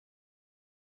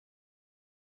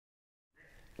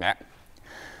Yeah.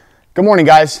 Good morning,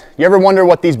 guys. You ever wonder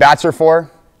what these bats are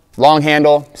for? Long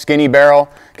handle, skinny barrel,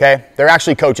 okay? They're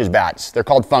actually coach's bats. They're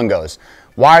called Fungos.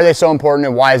 Why are they so important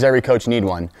and why does every coach need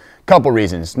one? Couple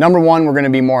reasons. Number one, we're gonna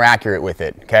be more accurate with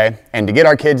it, okay? And to get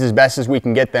our kids as best as we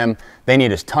can get them, they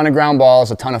need a ton of ground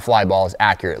balls, a ton of fly balls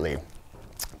accurately,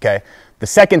 okay? The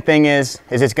second thing is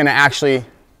it's gonna actually,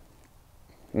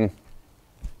 Good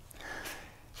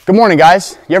morning,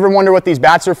 guys. You ever wonder what these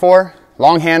bats are for?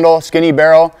 Long handle, skinny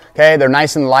barrel, okay? They're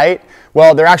nice and light.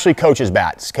 Well, they're actually coach's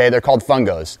bats, okay? They're called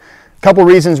Fungos. Couple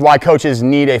reasons why coaches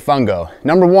need a Fungo.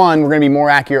 Number one, we're gonna be more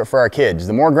accurate for our kids.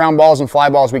 The more ground balls and fly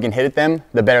balls we can hit at them,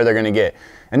 the better they're gonna get.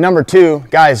 And number two,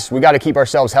 guys, we gotta keep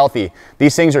ourselves healthy.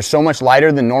 These things are so much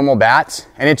lighter than normal bats,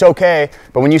 and it's okay,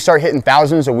 but when you start hitting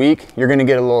thousands a week, you're gonna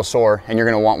get a little sore and you're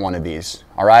gonna want one of these,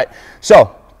 all right?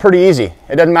 So, pretty easy.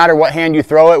 It doesn't matter what hand you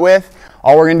throw it with.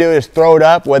 All we're gonna do is throw it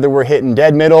up, whether we're hitting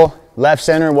dead middle, left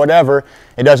center, whatever,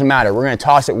 it doesn't matter. We're gonna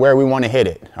toss it where we wanna hit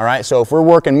it, all right? So if we're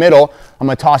working middle, I'm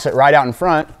gonna toss it right out in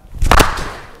front.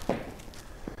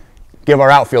 Give our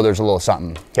outfielders a little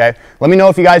something, okay? Let me know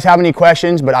if you guys have any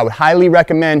questions, but I would highly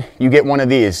recommend you get one of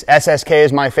these. SSK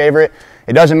is my favorite.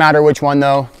 It doesn't matter which one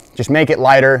though, just make it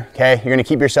lighter, okay? You're gonna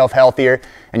keep yourself healthier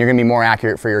and you're gonna be more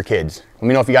accurate for your kids. Let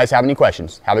me know if you guys have any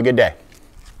questions. Have a good day.